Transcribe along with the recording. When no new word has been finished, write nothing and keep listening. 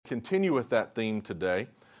continue with that theme today.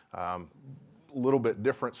 A little bit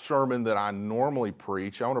different sermon that I normally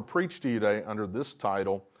preach. I want to preach to you today under this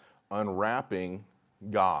title, Unwrapping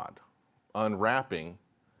God. Unwrapping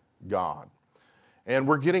God. And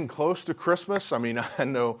we're getting close to Christmas. I mean, I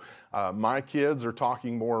know my kids are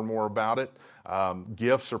talking more and more about it.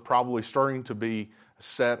 Gifts are probably starting to be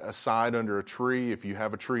set aside under a tree. If you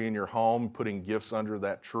have a tree in your home, putting gifts under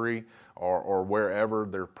that tree or wherever,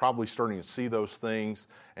 they're probably starting to see those things,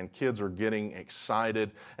 and kids are getting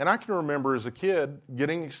excited. And I can remember as a kid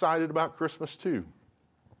getting excited about Christmas too.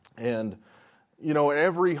 And, you know,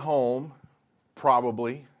 every home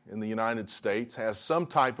probably in the United States has some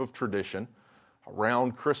type of tradition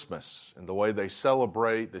around Christmas and the way they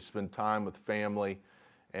celebrate, they spend time with family,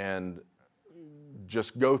 and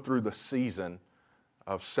just go through the season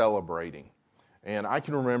of celebrating. And I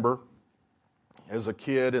can remember as a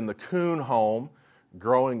kid in the Kuhn home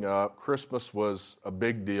growing up, Christmas was a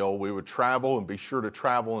big deal. We would travel and be sure to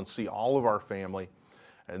travel and see all of our family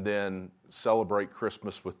and then celebrate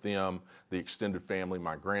Christmas with them, the extended family,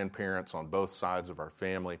 my grandparents on both sides of our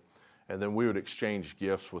family. And then we would exchange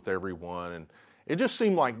gifts with everyone. And it just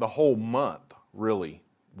seemed like the whole month really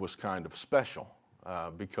was kind of special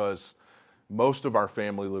because most of our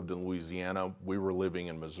family lived in Louisiana. We were living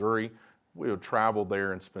in Missouri. We would travel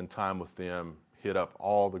there and spend time with them, hit up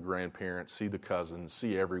all the grandparents, see the cousins,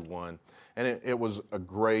 see everyone. And it was a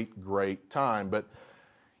great, great time. But,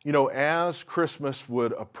 you know, as Christmas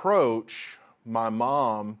would approach, my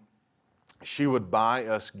mom, she would buy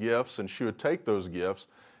us gifts, and she would take those gifts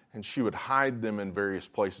and she would hide them in various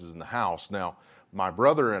places in the house. Now, my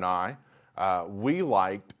brother and I, we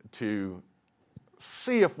liked to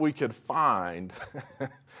see if we could find,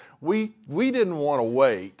 we didn't want to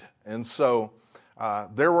wait. And so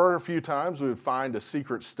there were a few times we would find a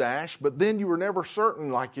secret stash, but then you were never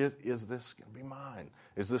certain, like, is this going to be mine?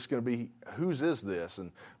 Is this going to be, whose is this?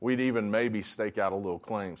 And we'd even maybe stake out a little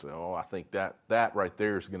claim, say, oh, I think that right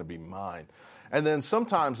there is going to be mine. And then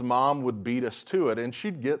sometimes Mom would beat us to it, and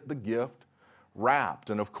she'd get the gift wrapped.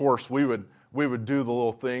 And of course, we would do the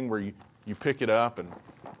little thing where you pick it up and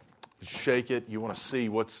shake it. You want to see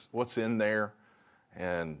what's in there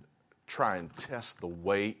and try and test the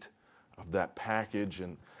weight of that package.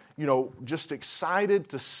 And, you know, just excited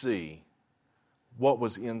to see what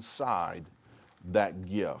was inside that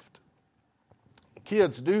gift.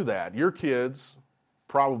 Kids do that. Your kids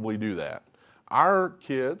probably do that. Our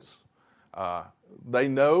kids, they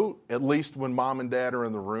know, at least when Mom and Dad are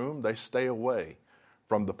in the room, they stay away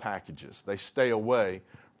from the packages. They stay away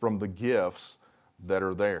from the gifts that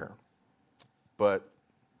are there. But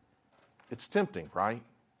it's tempting, right?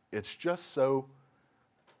 It's just so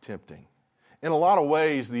tempting. In a lot of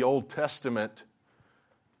ways, the Old Testament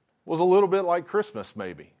was a little bit like Christmas,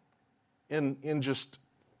 maybe, in just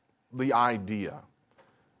the idea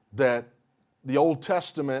that the Old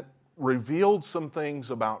Testament revealed some things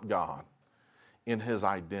about God in His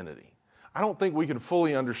identity. I don't think we can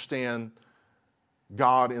fully understand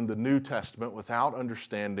God in the New Testament without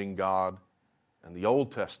understanding God in the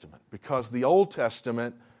Old Testament, because the Old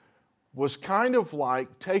Testament was kind of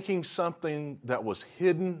like taking something that was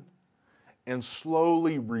hidden and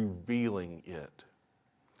slowly revealing it.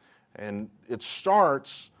 And it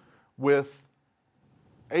starts with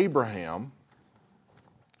Abraham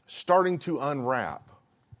starting to unwrap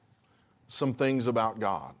some things about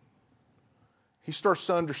God. He starts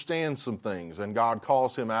to understand some things, and God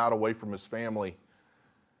calls him out away from his family.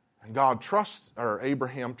 And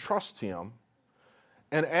Abraham trusts him.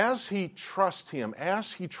 And as he trusts him,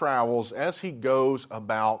 as he travels, as he goes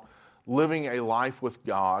about living a life with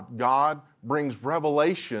God, God brings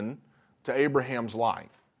revelation to Abraham's life.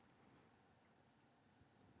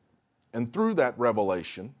 And through that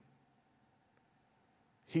revelation,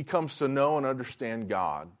 he comes to know and understand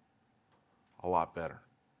God a lot better.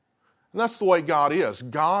 And that's the way God is.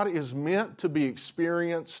 God is meant to be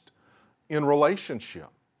experienced in relationship.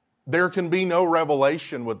 There can be no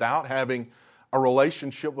revelation without having a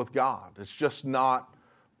relationship with God. It's just not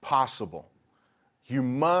possible. You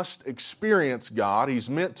must experience God. He's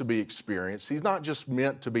meant to be experienced. He's not just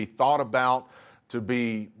meant to be thought about, to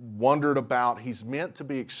be wondered about. He's meant to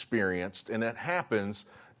be experienced, and it happens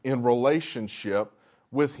in relationship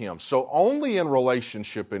with Him. So only in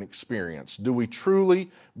relationship and experience do we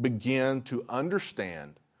truly begin to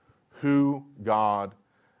understand who God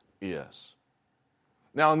is.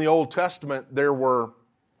 Now, in the Old Testament, there were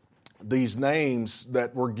these names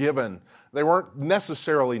that were given. They weren't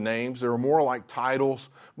necessarily names. They were more like titles,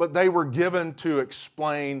 but they were given to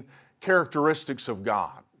explain characteristics of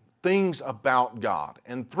God. things about God.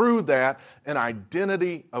 And through that, an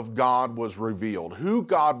identity of God was revealed, who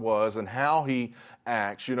God was and how He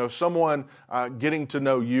acts. You know, someone getting to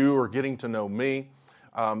know you or getting to know me,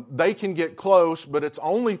 they can get close, but it's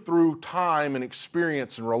only through time and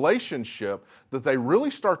experience and relationship that they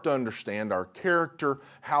really start to understand our character,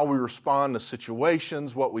 how we respond to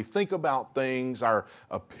situations, what we think about things, our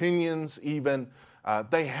opinions even.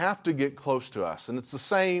 They have to get close to us. And it's the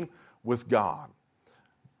same with God.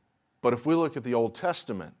 But if we look at the Old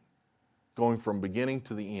Testament, going from beginning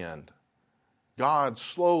to the end, God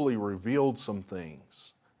slowly revealed some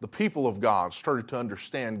things. The people of God started to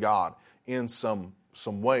understand God in some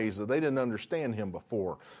ways that they didn't understand Him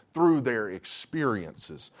before through their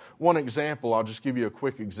experiences. One example, I'll just give you a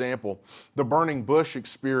quick example. The burning bush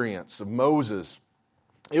experience of Moses.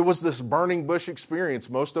 It was this burning bush experience.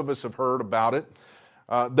 Most of us have heard about it.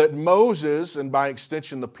 That Moses, and by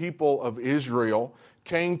extension the people of Israel,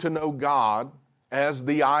 came to know God as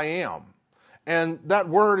the I Am. And that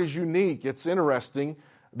word is unique. It's interesting.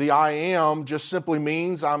 The I Am just simply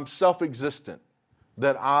means I'm self-existent.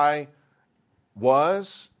 That I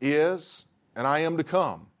was, is, and I am to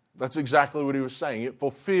come. That's exactly what he was saying. It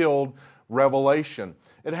fulfilled revelation.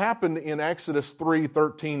 It happened in Exodus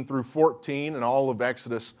 3:13 through 14, and all of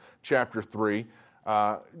Exodus chapter 3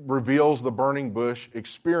 reveals the burning bush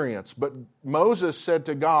experience. But Moses said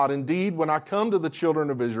to God, indeed, when I come to the children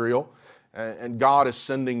of Israel, and God is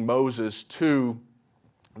sending Moses to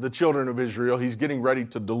the children of Israel, he's getting ready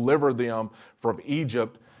to deliver them from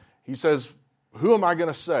Egypt. He says, who am I going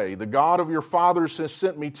to say? The God of your fathers has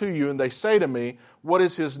sent me to you. And they say to me, what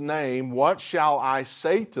is His name? What shall I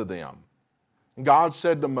say to them? And God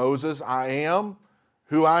said to Moses, I am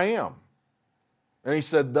who I am. And He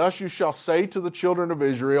said, thus you shall say to the children of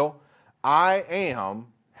Israel, I am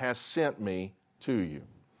has sent me to you.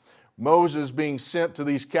 Moses, being sent to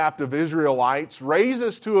these captive Israelites,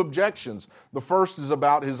 raises two objections. The first is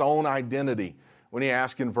about his own identity, when he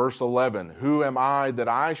asks in verse 11, who am I that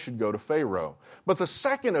I should go to Pharaoh? But the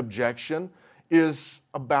second objection is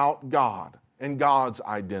about God and God's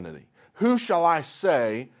identity. Who shall I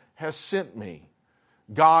say has sent me?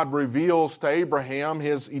 God reveals to Abraham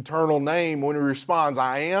His eternal name when he responds,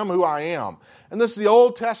 I am who I am. And this is the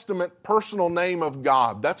Old Testament personal name of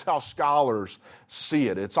God. That's how scholars see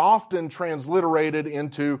it. It's often transliterated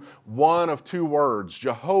into one of two words,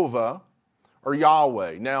 Jehovah or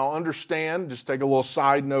Yahweh. Now understand, just take a little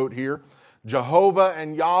side note here, Jehovah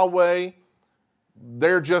and Yahweh,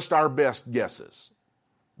 they're just our best guesses.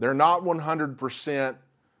 They're not 100%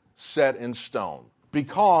 set in stone,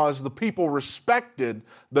 because the people respected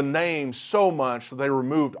the name so much that they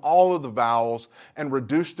removed all of the vowels and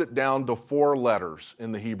reduced it down to 4 letters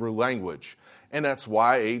in the Hebrew language. And that's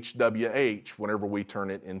YHWH whenever we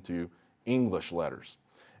turn it into English letters.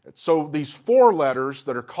 So these 4 letters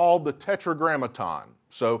that are called the Tetragrammaton.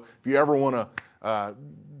 So if you ever want to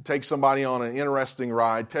take somebody on an interesting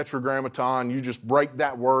ride, Tetragrammaton, you just break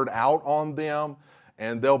that word out on them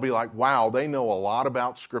and they'll be like, wow, they know a lot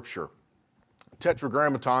about Scripture.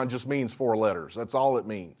 Tetragrammaton just means 4 letters. That's all it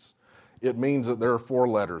means. It means that there are 4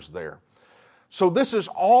 letters there. So this is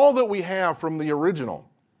all that we have from the original.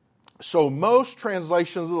 So most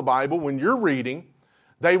translations of the Bible, when you're reading,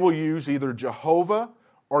 they will use either Jehovah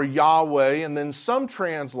or Yahweh, and then some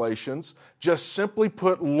translations just simply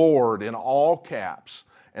put Lord in all caps,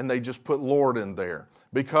 and they just put Lord in there,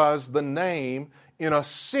 because the name, in a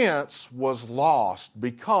sense, was lost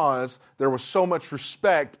because there was so much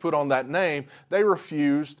respect put on that name, they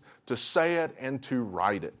refused to say it and to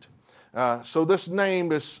write it. So this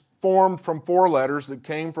name is formed from 4 letters that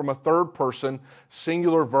came from a third person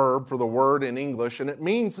singular verb for the word in English, and it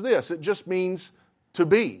means this, it just means to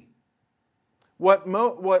be. What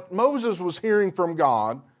Moses was hearing from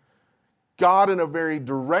God, God in a very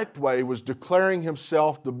direct way was declaring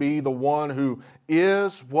Himself to be the one who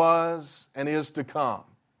is, was, and is to come.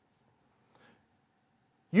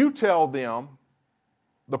 You tell them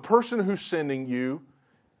the person who's sending you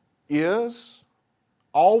is,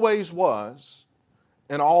 always was,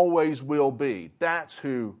 and always will be. That's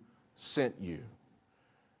who sent you.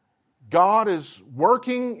 God is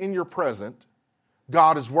working in your present,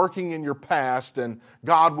 God is working in your past, and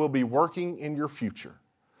God will be working in your future.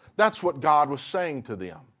 That's what God was saying to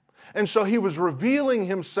them. And so He was revealing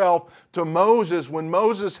Himself to Moses when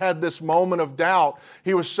Moses had this moment of doubt.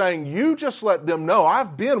 He was saying, you just let them know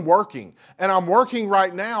I've been working, and I'm working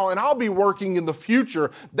right now, and I'll be working in the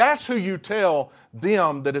future. That's who you tell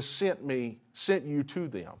them that has sent you to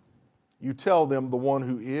them. You tell them the one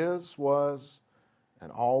who is, was,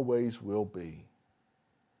 and always will be.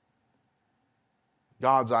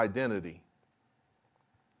 God's identity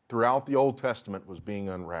throughout the Old Testament was being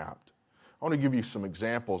unwrapped. I want to give you some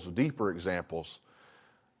examples, deeper examples.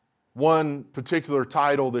 One particular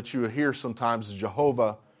title that you hear sometimes is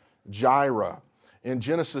Jehovah Jireh. In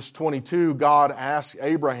Genesis 22, God asked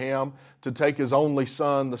Abraham to take his only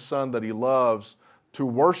son, the son that he loves, to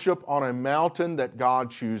worship on a mountain that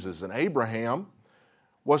God chooses. And Abraham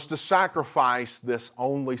was to sacrifice this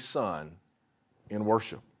only son in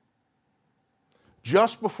worship.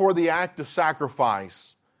 Just before the act of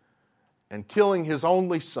sacrifice and killing his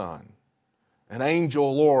only son, an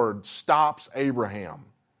angel Lord stops Abraham.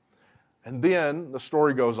 And then the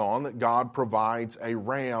story goes on that God provides a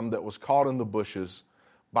ram that was caught in the bushes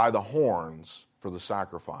by the horns for the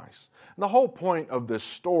sacrifice. And the whole point of this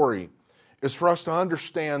story is for us to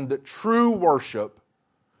understand that true worship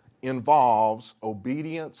involves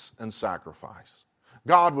obedience and sacrifice.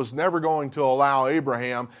 God was never going to allow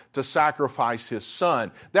Abraham to sacrifice his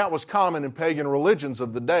son. That was common in pagan religions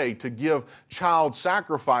of the day, to give child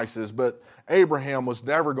sacrifices, but Abraham was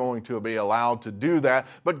never going to be allowed to do that.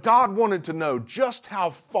 But God wanted to know just how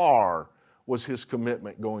far was his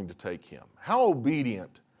commitment going to take him. How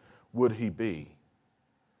obedient would he be?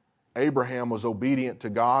 Abraham was obedient to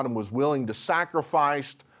God and was willing to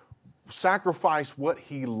sacrifice what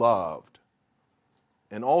he loved.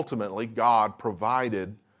 And ultimately, God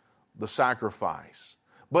provided the sacrifice.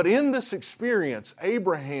 But in this experience,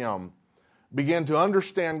 Abraham began to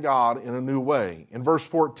understand God in a new way. In verse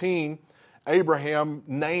 14, Abraham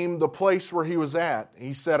named the place where he was at.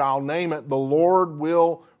 He said, I'll name it, the Lord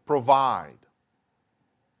will provide.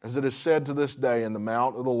 As it is said to this day, in the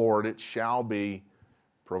mount of the Lord it shall be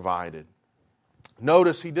provided.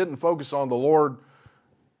 Notice he didn't focus on the Lord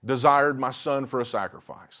desired my son for a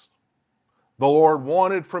sacrifice. The Lord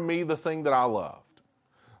wanted from me the thing that I loved.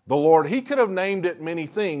 The Lord, he could have named it many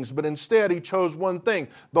things, but instead he chose one thing.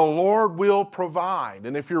 The Lord will provide.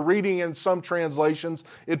 And if you're reading in some translations,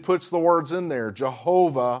 it puts the words in there,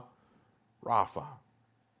 Jehovah Rapha.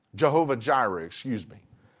 Jehovah Jireh,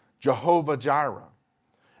 Jehovah Jireh.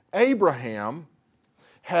 Abraham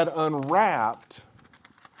had unwrapped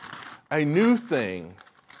a new thing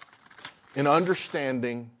in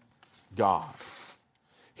understanding God.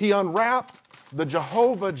 He unwrapped the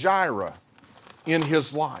Jehovah Jireh in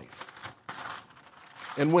his life.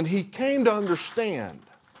 And when he came to understand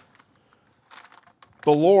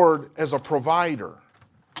the Lord as a provider,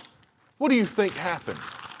 what do you think happened?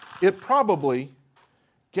 It probably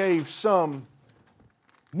gave some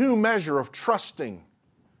new measure of trusting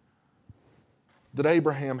that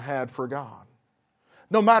Abraham had for God.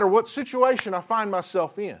 No matter what situation I find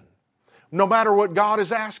myself in, no matter what God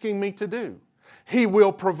is asking me to do, He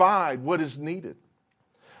will provide what is needed.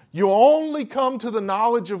 You only come to the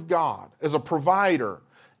knowledge of God as a provider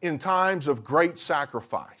in times of great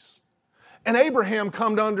sacrifice. And Abraham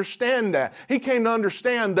come to understand that. He came to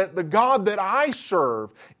understand that the God that I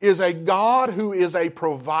serve is a God who is a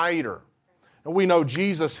provider. And we know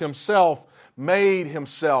Jesus himself made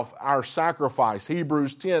himself our sacrifice.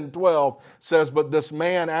 Hebrews 10:12 says, but this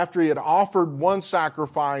man, after he had offered one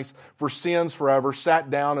sacrifice for sins forever, sat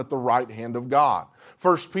down at the right hand of God.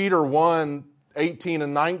 1 Peter 1:18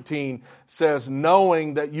 and 19 says,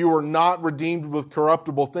 knowing that you are not redeemed with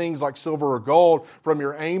corruptible things like silver or gold from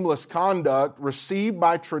your aimless conduct received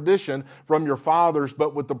by tradition from your fathers,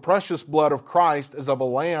 but with the precious blood of Christ as of a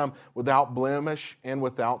lamb without blemish and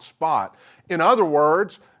without spot. In other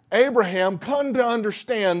words, Abraham come to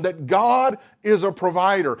understand that God is a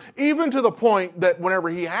provider, even to the point that whenever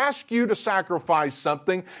he asks you to sacrifice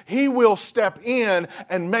something, he will step in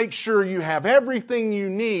and make sure you have everything you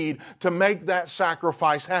need to make that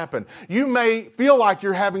sacrifice happen. You may feel like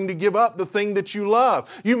you're having to give up the thing that you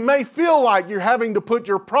love. You may feel like you're having to put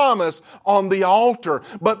your promise on the altar,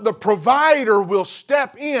 but the provider will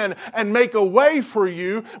step in and make a way for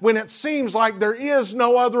you when it seems like there is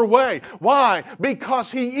no other way. Why?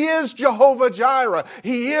 Because He is Jehovah Jireh.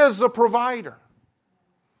 He is the provider.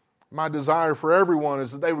 My desire for everyone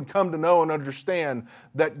is that they would come to know and understand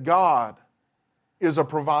that God is a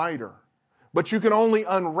provider. But you can only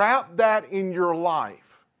unwrap that in your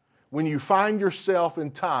life when you find yourself in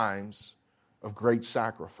times of great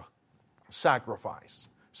sacrifice.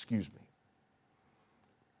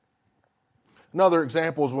 Another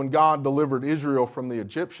example is when God delivered Israel from the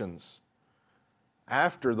Egyptians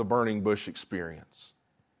after the burning bush experience.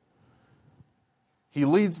 He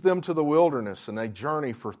leads them to the wilderness and they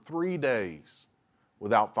journey for 3 days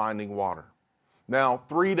without finding water. Now,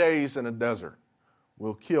 3 days in a desert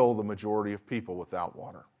will kill the majority of people without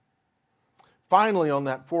water. Finally, on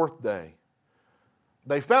that 4th day,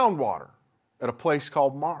 they found water at a place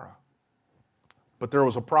called Marah. But there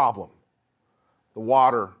was a problem. The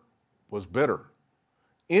water was bitter.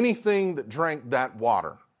 Anything that drank that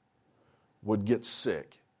water would get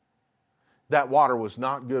sick. That water was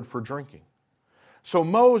not good for drinking. So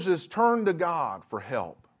Moses turned to God for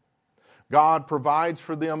help. God provides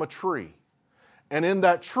for them a tree. And in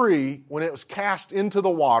that tree, when it was cast into the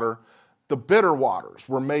water, the bitter waters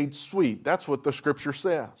were made sweet. That's what the scripture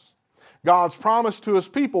says. God's promise to his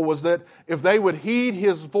people was that if they would heed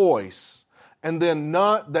his voice, and then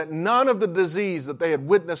that none of the disease that they had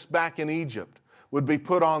witnessed back in Egypt would be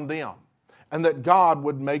put on them, and that God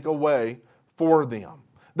would make a way for them.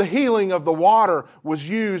 The healing of the water was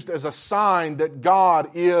used as a sign that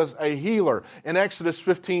God is a healer. In Exodus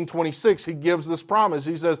 15:26, he gives this promise.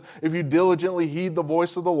 He says, if you diligently heed the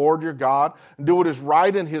voice of the Lord your God, and do what is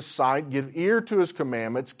right in his sight, give ear to his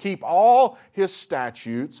commandments, keep all his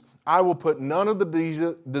statutes, I will put none of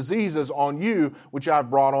the diseases on you which I've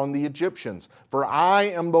brought on the Egyptians. For I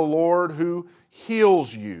am the Lord who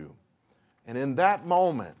heals you. And in that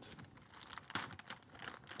moment,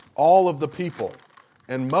 all of the people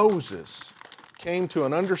and Moses came to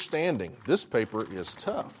an understanding. This paper is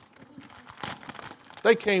tough.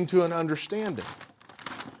 They came to an understanding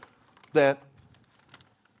that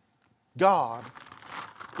God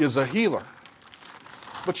is a healer.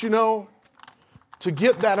 But you know, to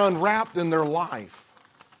get that unwrapped in their life,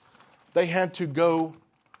 they had to go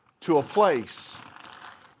to a place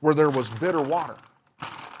where there was bitter water.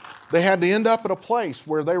 They had to end up at a place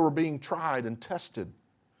where they were being tried and tested.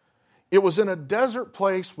 It was in a desert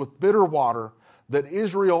place with bitter water that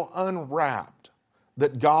Israel unwrapped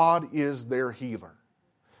that God is their healer.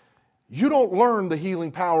 You don't learn the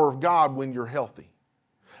healing power of God when you're healthy.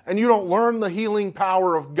 And you don't learn the healing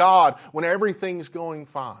power of God when everything's going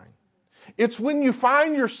fine. It's when you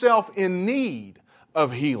find yourself in need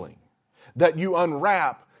of healing that you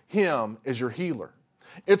unwrap him as your healer.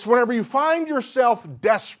 It's whenever you find yourself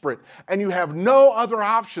desperate and you have no other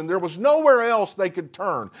option. There was nowhere else they could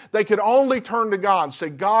turn. They could only turn to God and say,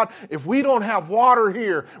 God, if we don't have water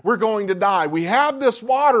here, we're going to die. We have this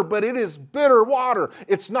water, but it is bitter water.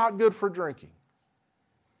 It's not good for drinking.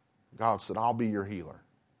 God said, I'll be your healer.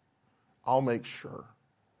 I'll make sure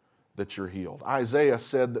that you're healed. Isaiah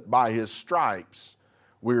said that by his stripes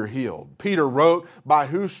we're healed. Peter wrote, by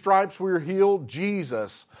whose stripes we're healed,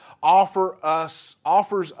 Jesus offers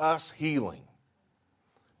us healing.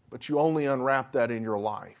 But you only unwrap that in your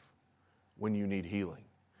life when you need healing.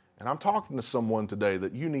 And I'm talking to someone today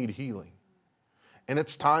that you need healing. And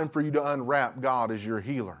it's time for you to unwrap God as your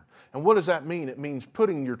healer. And what does that mean? It means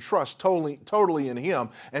putting your trust totally in him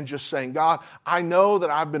and just saying, God, I know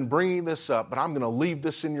that I've been bringing this up, but I'm going to leave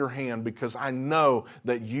this in your hand because I know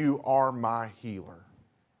that you are my healer.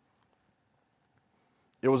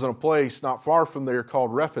 It was in a place not far from there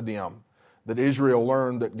called Rephidim that Israel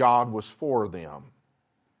learned that God was for them.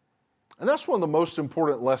 And that's one of the most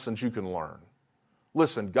important lessons you can learn.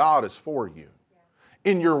 Listen, God is for you.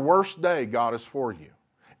 In your worst day, God is for you.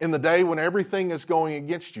 In the day when everything is going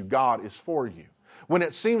against you, God is for you. When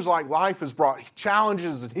it seems like life has brought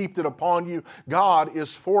challenges and heaped it upon you, God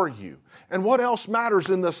is for you. And what else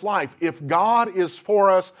matters in this life? If God is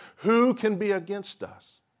for us, who can be against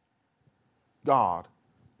us? God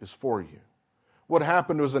is for you. What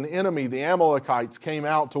happened was an enemy, the Amalekites, came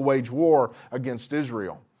out to wage war against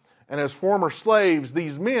Israel. And as former slaves,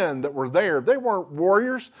 these men that were there, they weren't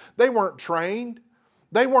warriors. They weren't trained.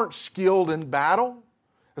 They weren't skilled in battle.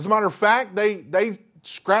 As a matter of fact, they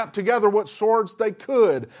scrapped together what swords they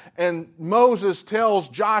could. And Moses tells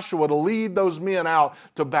Joshua to lead those men out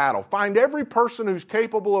to battle. Find every person who's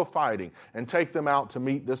capable of fighting and take them out to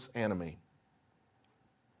meet this enemy.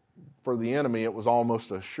 For the enemy, it was almost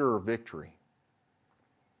a sure victory.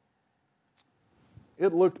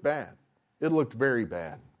 It looked bad. It looked very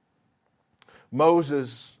bad.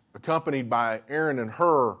 Moses, accompanied by Aaron and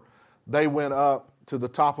Hur, they went up to the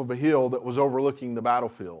top of a hill that was overlooking the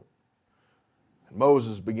battlefield. And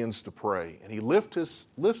Moses begins to pray, and he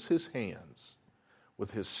lifts his hands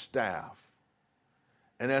with his staff.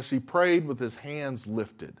 And as he prayed with his hands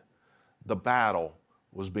lifted, the battle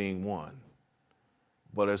was being won.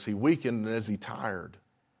 But as he weakened and as he tired,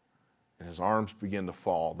 and his arms began to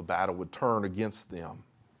fall, the battle would turn against them.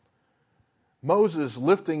 Moses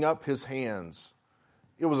lifting up his hands,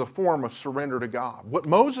 it was a form of surrender to God. What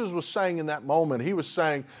Moses was saying in that moment, he was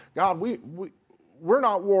saying, God, we're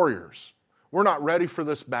not warriors. We're not ready for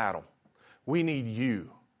this battle. We need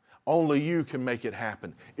you. Only you can make it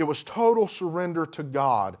happen. It was total surrender to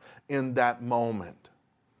God in that moment.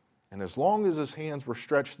 And as long as his hands were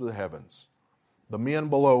stretched to the heavens, the men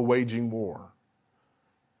below waging war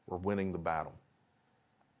were winning the battle.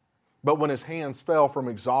 But when his hands fell from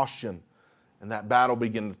exhaustion And that battle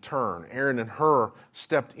began to turn. Aaron and Hur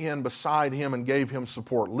stepped in beside him and gave him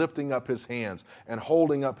support, lifting up his hands and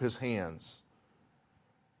holding up his hands.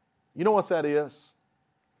 You know what that is?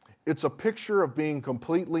 It's a picture of being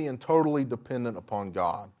completely and totally dependent upon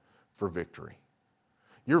God for victory.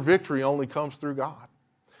 Your victory only comes through God.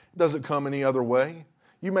 It doesn't come any other way.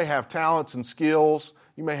 You may have talents and skills.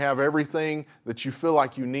 You may have everything that you feel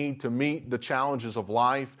like you need to meet the challenges of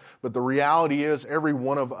life. But the reality is every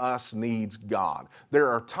one of us needs God. There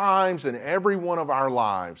are times in every one of our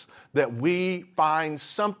lives that we find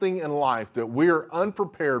something in life that we're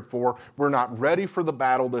unprepared for. We're not ready for the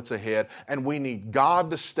battle that's ahead. And we need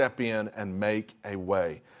God to step in and make a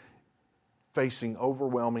way. Facing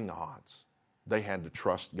overwhelming odds, they had to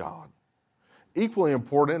trust God. Equally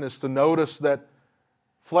important is to notice that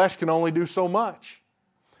flesh can only do so much.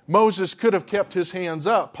 Moses could have kept his hands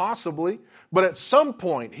up, possibly, but at some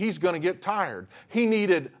point he's going to get tired. He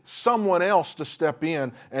needed someone else to step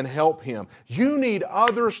in and help him. You need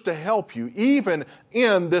others to help you, even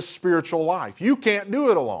in this spiritual life. You can't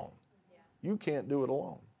do it alone. You can't do it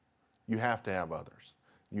alone. You have to have others.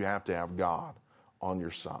 You have to have God on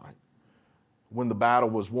your side. When the battle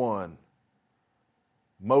was won,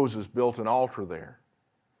 Moses built an altar there.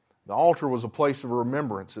 The altar was a place of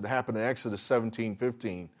remembrance. It happened in Exodus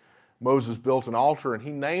 17:15. Moses built an altar and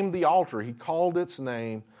he named the altar. He called its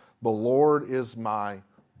name, "The Lord is my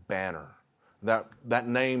banner." That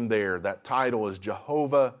name there, that title is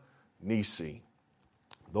Jehovah Nissi.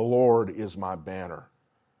 The Lord is my banner.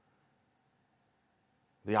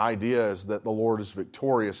 The idea is that the Lord is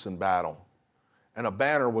victorious in battle. And a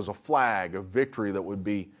banner was a flag of victory that would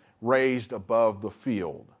be raised above the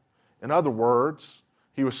field. In other words,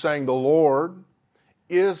 he was saying, the Lord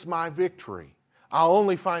is my victory. I'll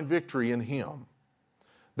only find victory in Him.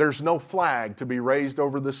 There's no flag to be raised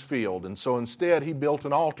over this field. And so instead he built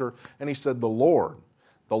an altar and he said, the Lord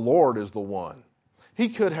is the one. He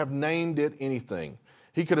could have named it anything.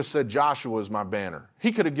 He could have said, Joshua is my banner.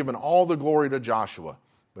 He could have given all the glory to Joshua,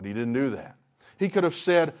 but he didn't do that. He could have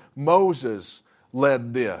said, Moses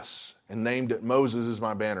led this and named it Moses is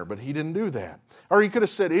my banner, but he didn't do that. Or he could have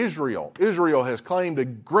said Israel. Israel has claimed a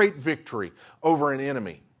great victory over an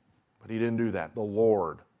enemy, but he didn't do that. The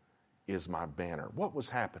Lord is my banner. What was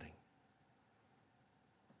happening?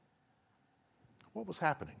 What was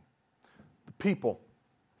happening? The people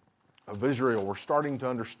of Israel were starting to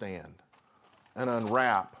understand and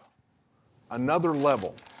unwrap another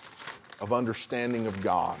level of understanding of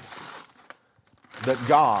God. That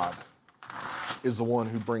God is the one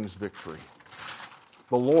who brings victory.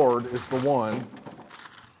 The Lord is the one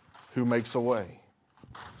who makes a way.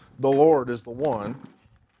 The Lord is the one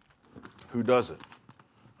who does it.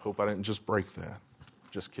 Hope I didn't just break that.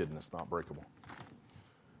 Just kidding, it's not breakable.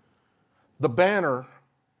 The banner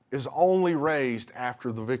is only raised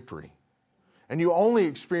after the victory. And you only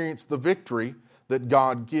experience the victory that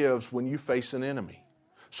God gives when you face an enemy.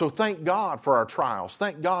 So thank God for our trials.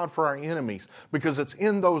 Thank God for our enemies, because it's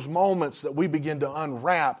in those moments that we begin to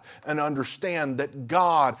unwrap and understand that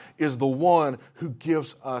God is the one who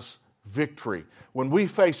gives us victory. When we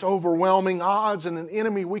face overwhelming odds and an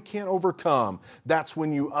enemy we can't overcome, that's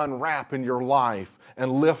when you unwrap in your life and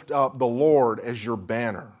lift up the Lord as your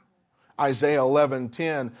banner. Isaiah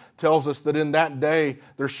 11:10 tells us that in that day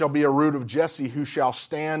there shall be a root of Jesse who shall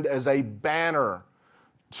stand as a banner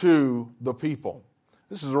to the people.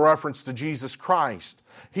 This is a reference to Jesus Christ.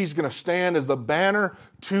 He's going to stand as the banner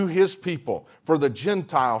to His people. For the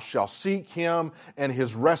Gentiles shall seek Him, and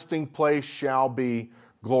His resting place shall be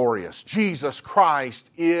glorious. Jesus Christ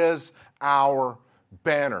is our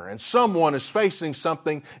banner. And someone is facing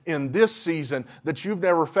something in this season that you've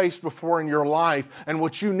never faced before in your life. And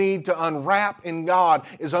what you need to unwrap in God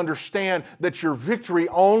is understand that your victory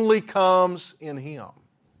only comes in Him.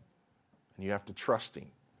 And you have to trust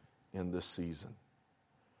Him in this season.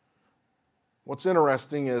 What's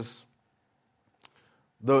interesting is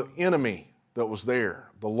the enemy that was there.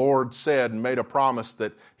 The Lord said and made a promise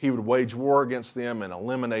that He would wage war against them and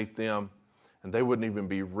eliminate them, and they wouldn't even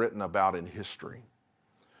be written about in history.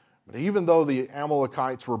 But even though the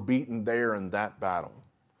Amalekites were beaten there in that battle,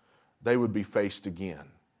 they would be faced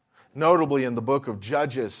again. Notably in the book of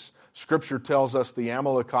Judges, Scripture tells us the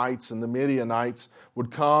Amalekites and the Midianites would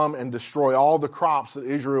come and destroy all the crops that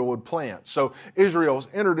Israel would plant. So Israel's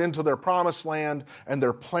entered into their promised land and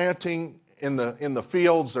they're planting in the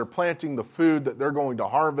fields. They're planting the food that they're going to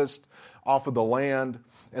harvest off of the land.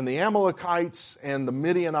 And the Amalekites and the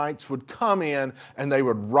Midianites would come in and they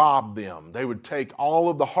would rob them. They would take all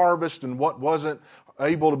of the harvest and what wasn't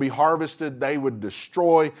able to be harvested, they would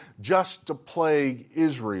destroy just to plague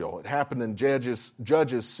Israel. It happened in Judges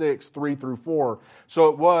 6, 3 through 4. So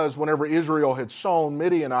it was whenever Israel had sown,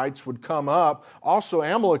 Midianites would come up. Also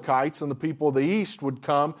Amalekites and the people of the east would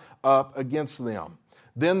come up against them.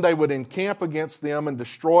 Then they would encamp against them and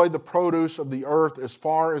destroy the produce of the earth as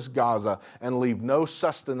far as Gaza and leave no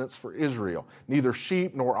sustenance for Israel, neither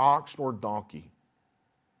sheep nor ox nor donkey.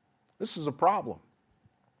 This is a problem.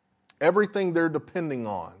 Everything they're depending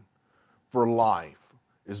on for life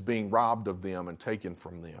is being robbed of them and taken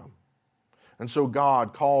from them. And so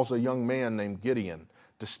God calls a young man named Gideon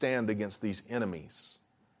to stand against these enemies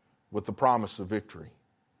with the promise of victory.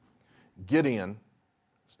 Gideon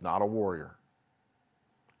is not a warrior.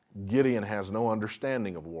 Gideon has no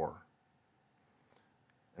understanding of war.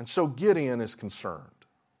 And so Gideon is concerned.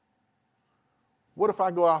 What if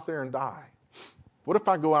I go out there and die? What if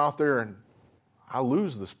I go out there and I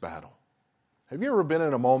lose this battle? Have you ever been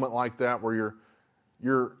in a moment like that where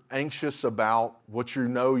you're anxious about what you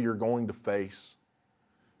know you're going to face?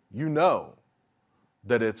 You know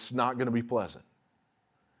that it's not going to be pleasant.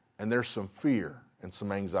 And there's some fear and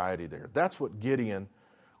some anxiety there. That's what Gideon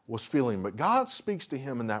was feeling. But God speaks to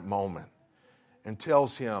him in that moment and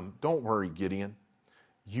tells him, don't worry, Gideon.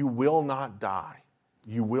 You will not die.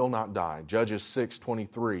 You will not die. Judges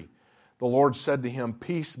 6:23. The Lord said to him,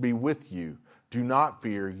 peace be with you. Do not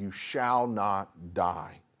fear. You shall not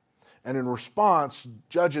die. And in response,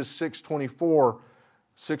 Judges 6:24,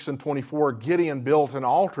 6 and 24, Gideon built an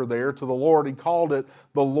altar there to the Lord. He called it,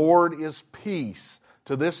 the Lord is peace.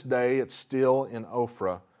 To this day, it's still in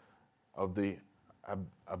Ophrah of the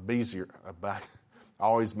Abiezer. I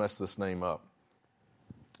always mess this name up.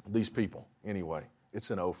 These people, anyway. It's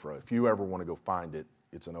in Ophrah. If you ever want to go find it,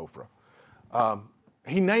 it's in Ophrah.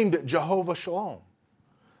 He named it Jehovah Shalom.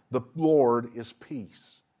 The Lord is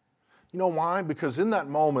peace. You know why? Because in that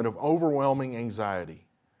moment of overwhelming anxiety,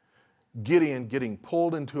 Gideon getting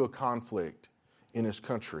pulled into a conflict in his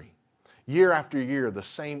country, year after year, the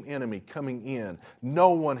same enemy coming in. No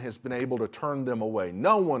one has been able to turn them away.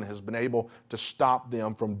 No one has been able to stop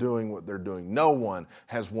them from doing what they're doing. No one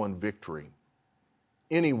has won victory.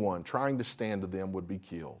 Anyone trying to stand to them would be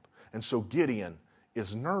killed. And so Gideon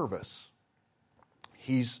is nervous.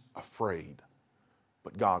 He's afraid.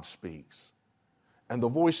 But God speaks. And the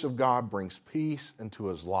voice of God brings peace into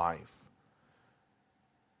his life.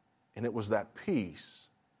 And it was that peace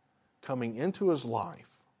coming into his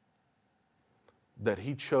life that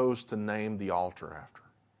he chose to name the altar after.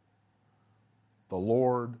 The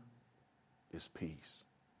Lord is peace.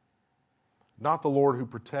 Not the Lord who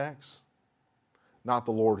protects, not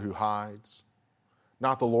the Lord who hides,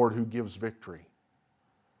 not the Lord who gives victory.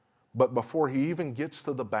 But before he even gets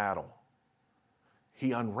to the battle,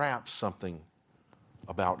 he unwraps something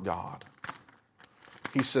about God.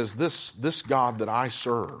 He says, this God that I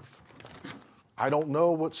serve, I don't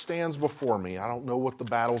know what stands before me. I don't know what the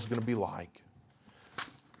battle's going to be like.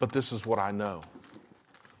 But this is what I know.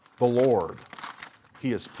 The Lord,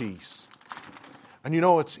 he is peace. And you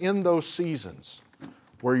know, it's in those seasons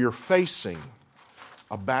where you're facing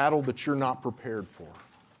a battle that you're not prepared for,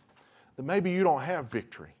 that maybe you don't have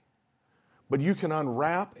victory, but you can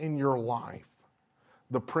unwrap in your life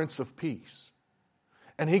the Prince of Peace.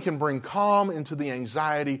 And he can bring calm into the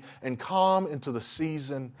anxiety and calm into the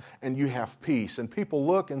season, and you have peace. And people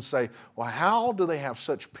look and say, well, how do they have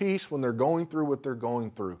such peace when they're going through what they're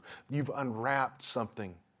going through? You've unwrapped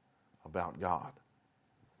something about God,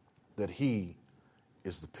 that he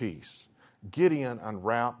is the peace. Gideon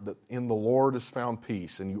unwrapped that in the Lord is found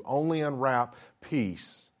peace, and you only unwrap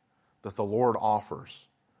peace that the Lord offers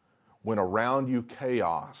when around you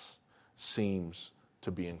chaos seems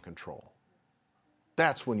to be in control.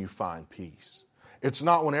 That's when you find peace. It's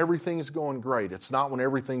not when everything's going great. It's not when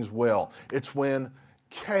everything's well. It's when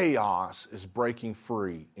chaos is breaking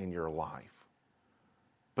free in your life.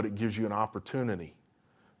 But it gives you an opportunity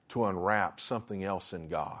to unwrap something else in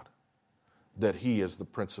God, that he is the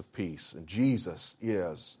Prince of Peace, and Jesus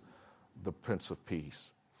is the Prince of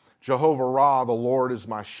Peace. Jehovah Ra, the Lord is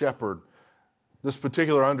my shepherd. This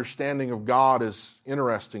particular understanding of God is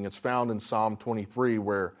interesting. It's found in Psalm 23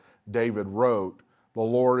 where David wrote, the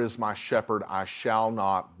Lord is my shepherd, I shall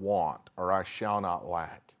not want, or I shall not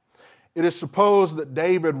lack. It is supposed that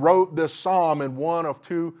David wrote this psalm in one of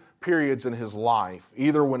two periods in his life,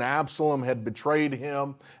 either when Absalom had betrayed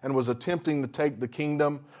him and was attempting to take the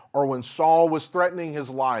kingdom, or when Saul was threatening his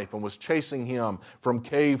life and was chasing him from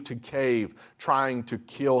cave to cave, trying to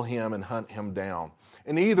kill him and hunt him down.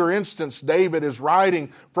 In either instance, David is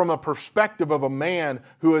writing from a perspective of a man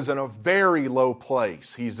who is in a very low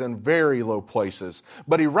place. He's in very low places.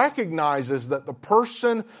 But he recognizes that the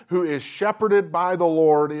person who is shepherded by the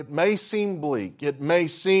Lord, it may seem bleak. It may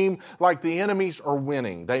seem like the enemies are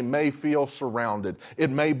winning. They may feel surrounded. It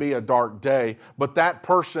may be a dark day, but that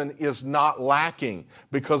person is not lacking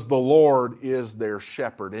because the Lord is their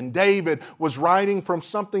shepherd. And David was writing from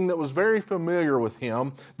something that was very familiar with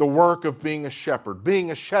him, the work of being a shepherd. Being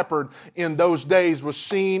a shepherd in those days was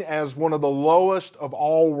seen as one of the lowest of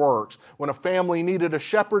all works. When a family needed a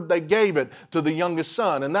shepherd, they gave it to the youngest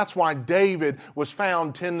son. And that's why David was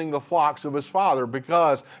found tending the flocks of his father,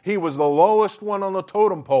 because he was the lowest one on the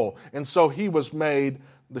totem pole. And so he was made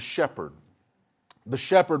the shepherd. The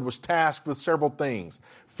shepherd was tasked with several things: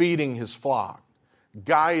 feeding his flock,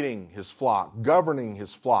 guiding his flock, governing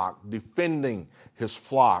his flock, defending his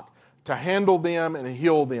flock, to handle them and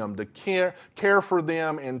heal them, to care for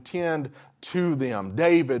them and tend to them.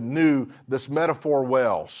 David knew this metaphor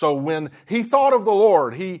well. So when he thought of the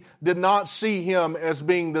Lord, he did not see him as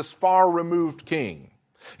being this far-removed king.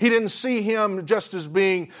 He didn't see him just as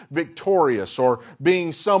being victorious or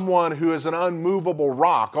being someone who is an unmovable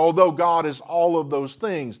rock, although God is all of those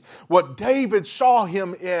things. What David saw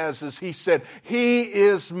him as is he said, "He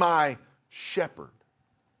is my shepherd."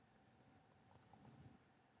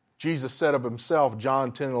 Jesus said of himself,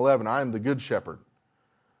 John 10:11, "I am the good shepherd.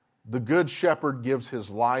 The good shepherd gives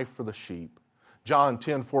his life for the sheep." John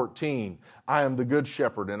 10:14, "I am the good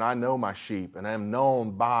shepherd, and I know my sheep, and I am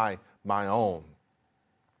known by my own."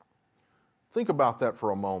 Think about that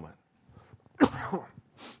for a moment.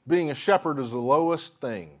 Being a shepherd is the lowest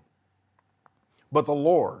thing, but the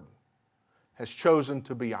Lord has chosen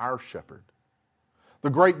to be our shepherd. The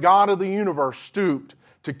great God of the universe stooped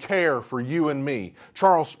to care for you and me.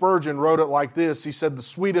 Charles Spurgeon wrote it like this. He said, "The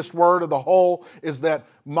sweetest word of the whole is that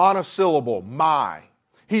monosyllable, my."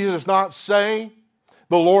 He does not say,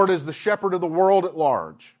 "The Lord is the shepherd of the world at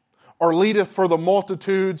large," or "leadeth for the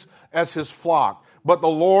multitudes as his flock," but "the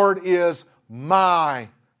Lord is my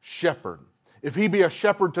shepherd." If he be a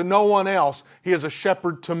shepherd to no one else, he is a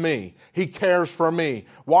shepherd to me. He cares for me,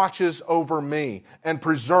 watches over me, and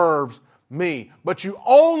preserves me. But you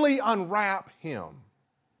only unwrap him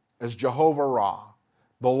as Jehovah Ra,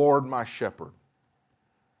 the Lord my shepherd,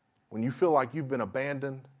 when you feel like you've been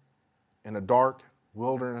abandoned in a dark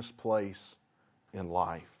wilderness place in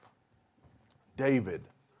life. David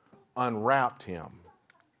unwrapped him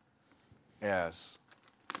as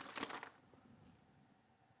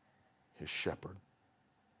his shepherd.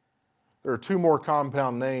 There are two more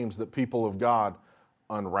compound names that people of God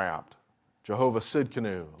unwrapped: Jehovah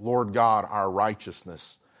Sidkenu, Lord God, our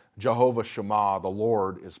righteousness. Jehovah Shammah, the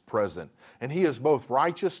Lord is present. And he is both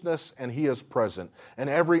righteousness and he is present. And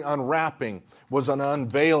every unwrapping was an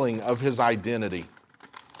unveiling of his identity.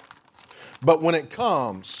 But when it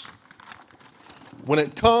comes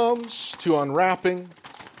to unwrapping,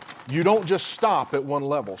 you don't just stop at one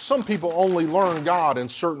level. Some people only learn God in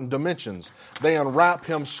certain dimensions. They unwrap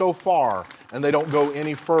him so far and they don't go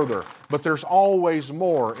any further. But there's always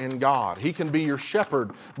more in God. He can be your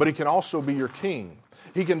shepherd, but he can also be your king.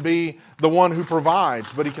 He can be the one who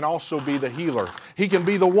provides, but he can also be the healer. He can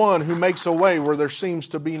be the one who makes a way where there seems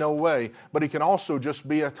to be no way, but he can also just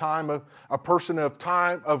be a person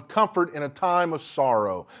of comfort in a time of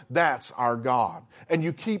sorrow. That's our God. And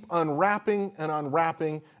you keep unwrapping and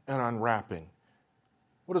unwrapping and unwrapping.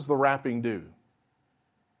 What does the wrapping do?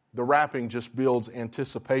 The wrapping just builds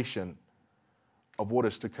anticipation of what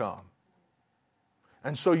is to come.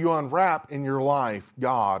 And so you unwrap in your life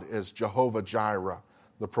God as Jehovah Jireh,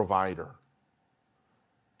 the provider.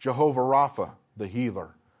 Jehovah Rapha, the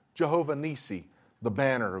healer. Jehovah Nisi, the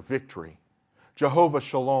banner of victory. Jehovah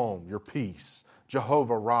Shalom, your peace.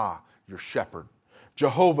 Jehovah Ra, your shepherd.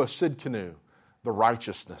 Jehovah Sidkenu, the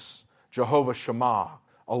righteousness. Jehovah Shammah,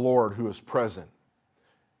 a Lord who is present.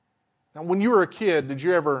 Now, when you were a kid, did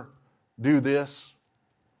you ever do this?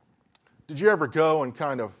 Did you ever go and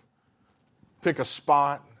kind of pick a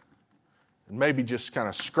spot and maybe just kind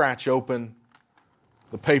of scratch open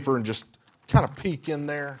the paper and just kind of peek in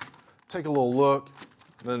there, take a little look,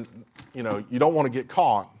 and then, you don't want to get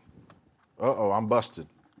caught. Uh-oh, I'm busted.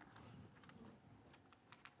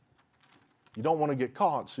 You don't want to get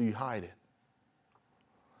caught, so you hide it.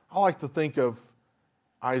 I like to think of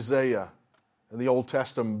Isaiah in the Old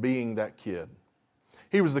Testament being that kid.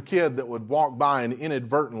 He was the kid that would walk by and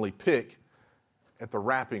inadvertently pick at the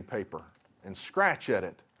wrapping paper and scratch at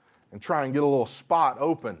it and try and get a little spot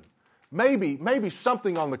open. Maybe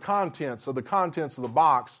something on the contents of the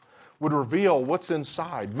box would reveal what's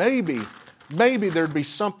inside. Maybe maybe there'd be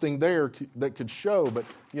something there that could show, but,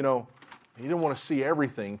 he didn't want to see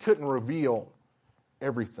everything, couldn't reveal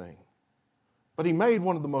everything. But he made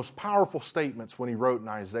one of the most powerful statements when he wrote in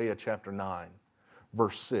Isaiah chapter 9,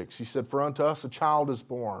 verse 6. He said, "For unto us a child is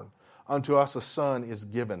born, unto us a son is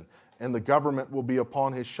given, and the government will be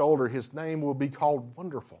upon his shoulder. His name will be called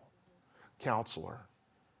Wonderful, Counselor,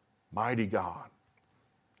 Mighty God,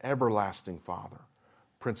 Everlasting Father,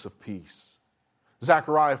 Prince of Peace."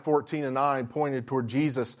 Zechariah 14:9 pointed toward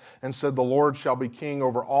Jesus and said, "The Lord shall be king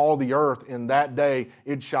over all the earth. In that day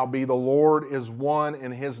it shall be, the Lord is one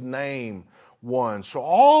and his name one." So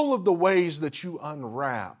all of the ways that you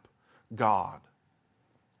unwrap God,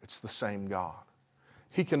 it's the same God.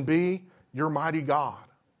 He can be your mighty God,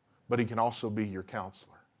 but he can also be your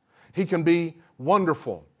counselor. He can be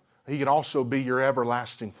wonderful. He can also be your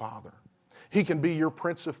everlasting Father. He can be your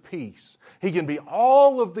Prince of Peace. He can be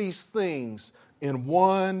all of these things in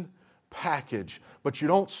one package. But you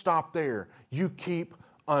don't stop there. You keep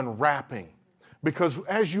unwrapping. Because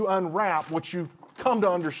as you unwrap, what you come to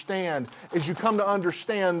understand is you come to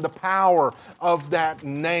understand the power of that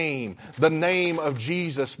name, the name of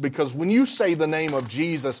Jesus. Because when you say the name of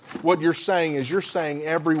Jesus, what you're saying is you're saying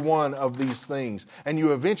every one of these things. And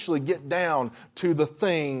you eventually get down to the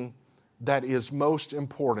thing that is most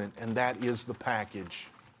important, and that is the package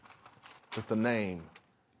that the name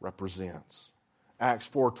represents. Acts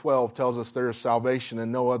 4:12 tells us there is salvation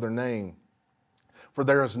in no other name. For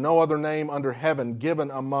there is no other name under heaven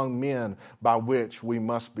given among men by which we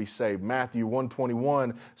must be saved. Matthew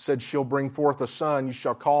 1:21 said, "She'll bring forth a son, you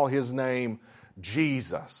shall call his name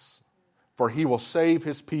Jesus, for he will save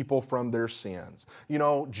his people from their sins."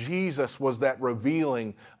 Jesus was that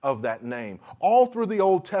revealing of that name. All through the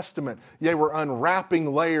Old Testament, they were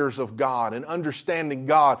unwrapping layers of God and understanding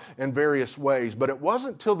God in various ways. But it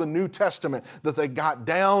wasn't till the New Testament that they got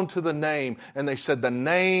down to the name and they said the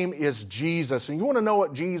name is Jesus. And you want to know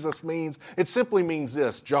what Jesus means? It simply means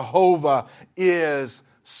this: Jehovah is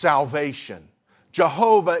salvation.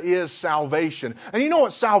 Jehovah is salvation. And you know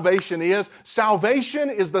what salvation is? Salvation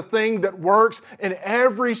is the thing that works in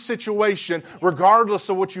every situation, regardless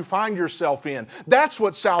of what you find yourself in. That's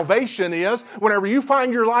what salvation is. Whenever you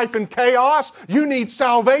find your life in chaos, you need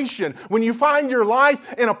salvation. When you find your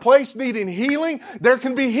life in a place needing healing, there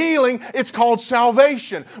can be healing. It's called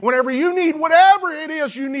salvation. Whenever you need whatever it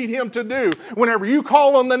is you need Him to do, whenever you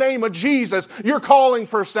call on the name of Jesus, you're calling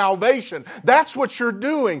for salvation. That's what you're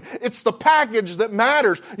doing. It's the package that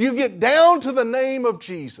matters. You get down to the name of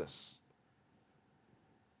Jesus.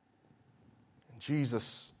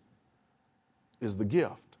 Jesus is the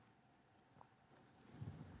gift.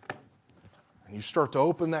 And you start to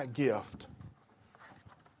open that gift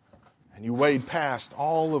and you wade past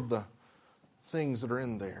all of the things that are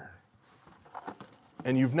in there.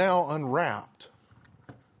 And you've now unwrapped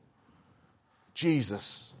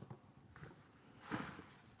Jesus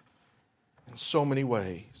in so many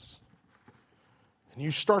ways. And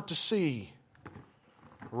you start to see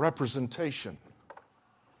a representation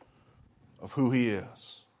of who He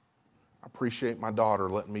is. I appreciate my daughter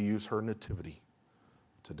letting me use her nativity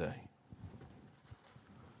today.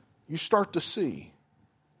 You start to see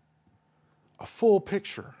a full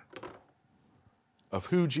picture of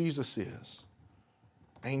who Jesus is.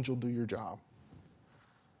 Angel, do your job.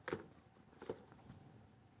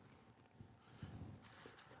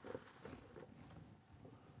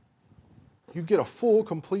 You get a full,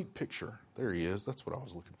 complete picture. There He is. That's what I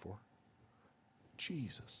was looking for.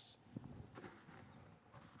 Jesus.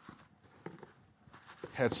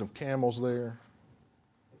 Had some camels there.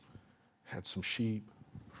 Had some sheep.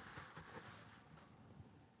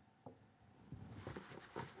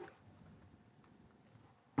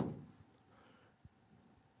 And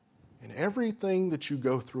everything that you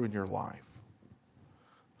go through in your life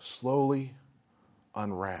slowly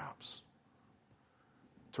unwraps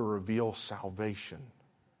to reveal salvation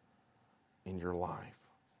in your life.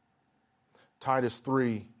 Titus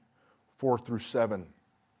 3:4-7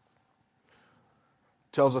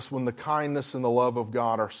 tells us, "When the kindness and the love of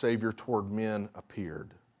God our Savior toward men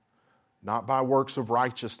appeared, not by works of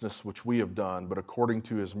righteousness which we have done, but according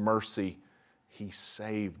to His mercy He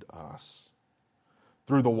saved us,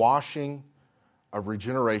 through the washing of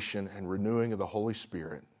regeneration and renewing of the Holy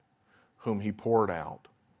Spirit, whom He poured out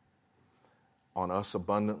on us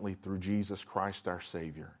abundantly through Jesus Christ our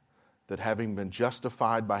Savior, that having been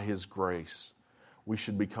justified by His grace, we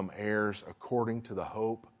should become heirs according to the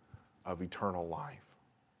hope of eternal life."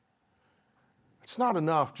 It's not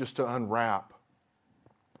enough just to unwrap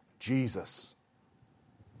Jesus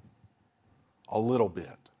a little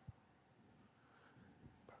bit.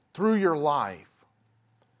 Through your life,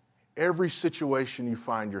 every situation you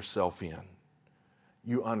find yourself in,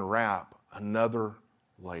 you unwrap another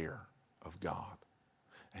layer of God.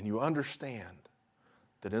 And you understand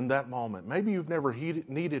that in that moment, maybe you've never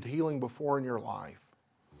needed healing before in your life.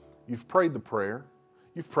 You've prayed the prayer.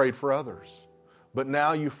 You've prayed for others. But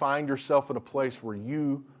now you find yourself in a place where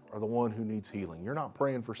you are the one who needs healing. You're not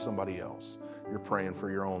praying for somebody else. You're praying for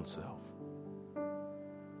your own self.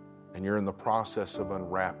 And you're in the process of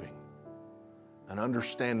unwrapping and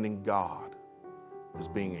understanding God as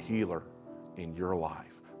being a healer in your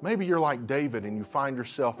life. Maybe you're like David and you find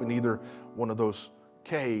yourself in either one of those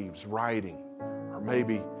caves writing, or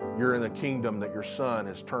maybe you're in a kingdom that your son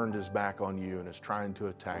has turned his back on you and is trying to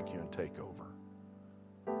attack you and take over.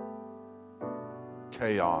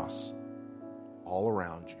 Chaos all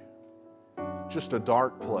around you. Just a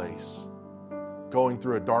dark place, going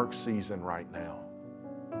through a dark season right now.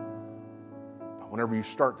 But whenever you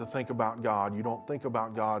start to think about God, you don't think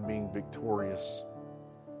about God being victorious.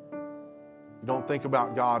 You don't think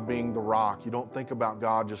about God being the rock. You don't think about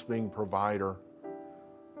God just being provider.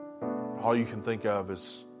 All you can think of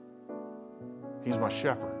is, He's my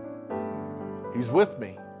shepherd. He's with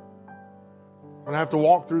me. I'm going to have to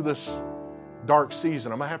walk through this dark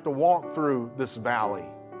season. I'm going to have to walk through this valley.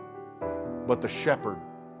 But the shepherd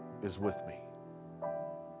is with me.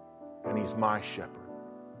 And He's my shepherd.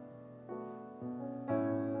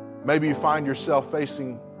 Maybe you find yourself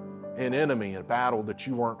facing an enemy, a battle that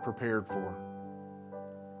you weren't prepared for.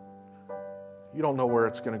 You don't know where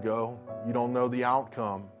it's going to go. You don't know the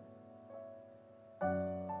outcome.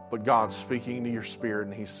 But God's speaking to your spirit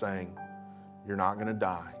and He's saying, you're not going to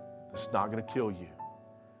die. This is not going to kill you.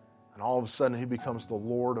 And all of a sudden He becomes the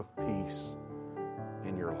Lord of peace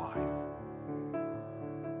in your life.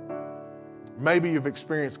 Maybe you've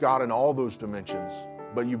experienced God in all those dimensions,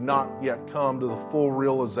 but you've not yet come to the full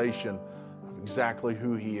realization of exactly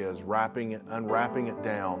who He is, unwrapping it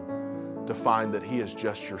down to find that He is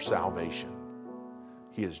just your salvation.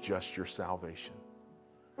 He is just your salvation.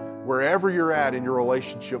 Wherever you're at in your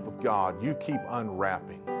relationship with God, you keep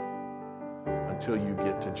unwrapping until you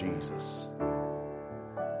get to Jesus.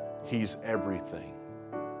 He's everything.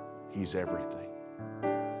 He's everything.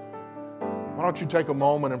 Why don't you take a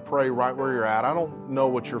moment and pray right where you're at? I don't know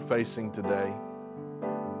what you're facing today.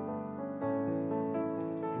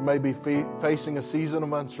 You may be facing a season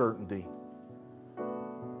of uncertainty.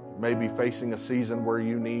 You may be facing a season where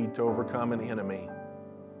you need to overcome an enemy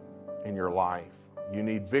in your life. You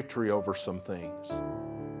need victory over some things.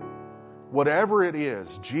 Whatever it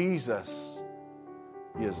is, Jesus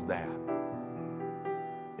is that.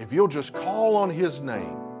 If you'll just call on His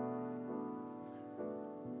name,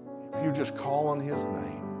 if you just call on His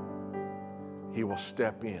name, He will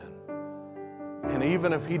step in. And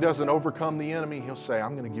even if He doesn't overcome the enemy, He'll say,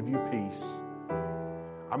 I'm going to give you peace.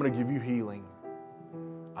 I'm going to give you healing.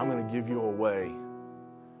 I'm going to give you a way.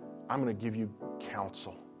 I'm going to give you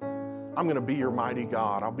counsel. I'm going to be your mighty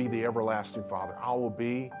God. I'll be the everlasting Father. I will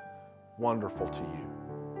be wonderful to you.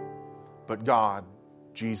 But God,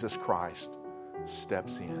 Jesus Christ,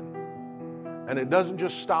 steps in. And it doesn't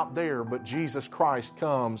just stop there, but Jesus Christ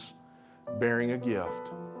comes bearing a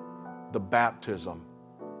gift, the baptism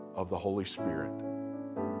of the Holy Spirit.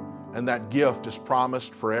 And that gift is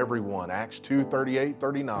promised for everyone. Acts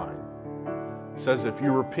 2:38-39 says, if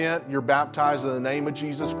you repent, you're baptized in the name of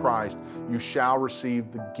Jesus Christ, you shall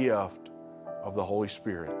receive the gift of the Holy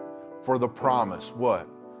Spirit. For the promise, what?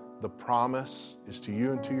 The promise is to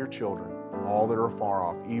you and to your children, all that are far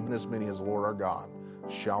off, even as many as the Lord our God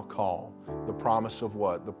shall call. The promise of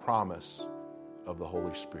what? The promise of the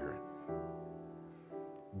Holy Spirit.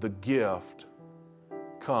 The gift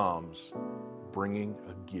comes bringing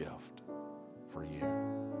a gift for you.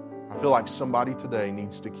 I feel like somebody today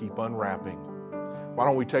needs to keep unwrapping. Why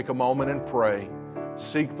don't we take a moment and pray?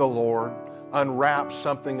 Seek the Lord. Unwrap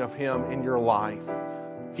something of Him in your life.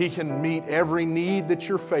 He can meet every need that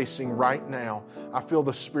you're facing right now. I feel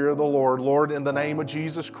the Spirit of the Lord. Lord, in the name of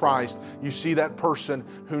Jesus Christ, you see that person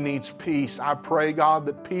who needs peace. I pray, God,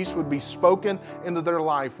 that peace would be spoken into their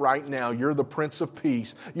life right now. You're the Prince of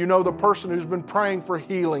Peace. You know the person who's been praying for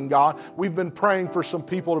healing, God. We've been praying for some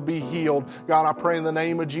people to be healed. God, I pray in the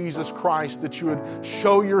name of Jesus Christ that you would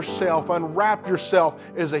show yourself, unwrap yourself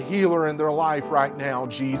as a healer in their life right now,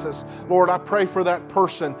 Jesus. Lord, I pray for that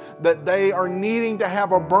person that they are needing to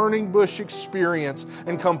have a burning bush experience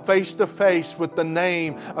and come face to face with the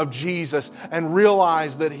name of Jesus and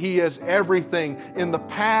realize that He is everything in the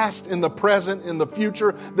past, in the present, in the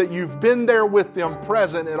future, that you've been there with them,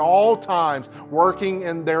 present at all times, working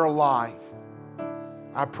in their life.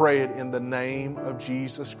 I pray it in the name of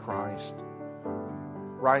Jesus Christ.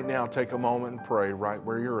 right now, take a moment and pray right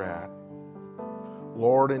where you're at.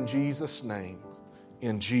 Lord, in Jesus'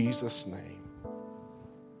 name,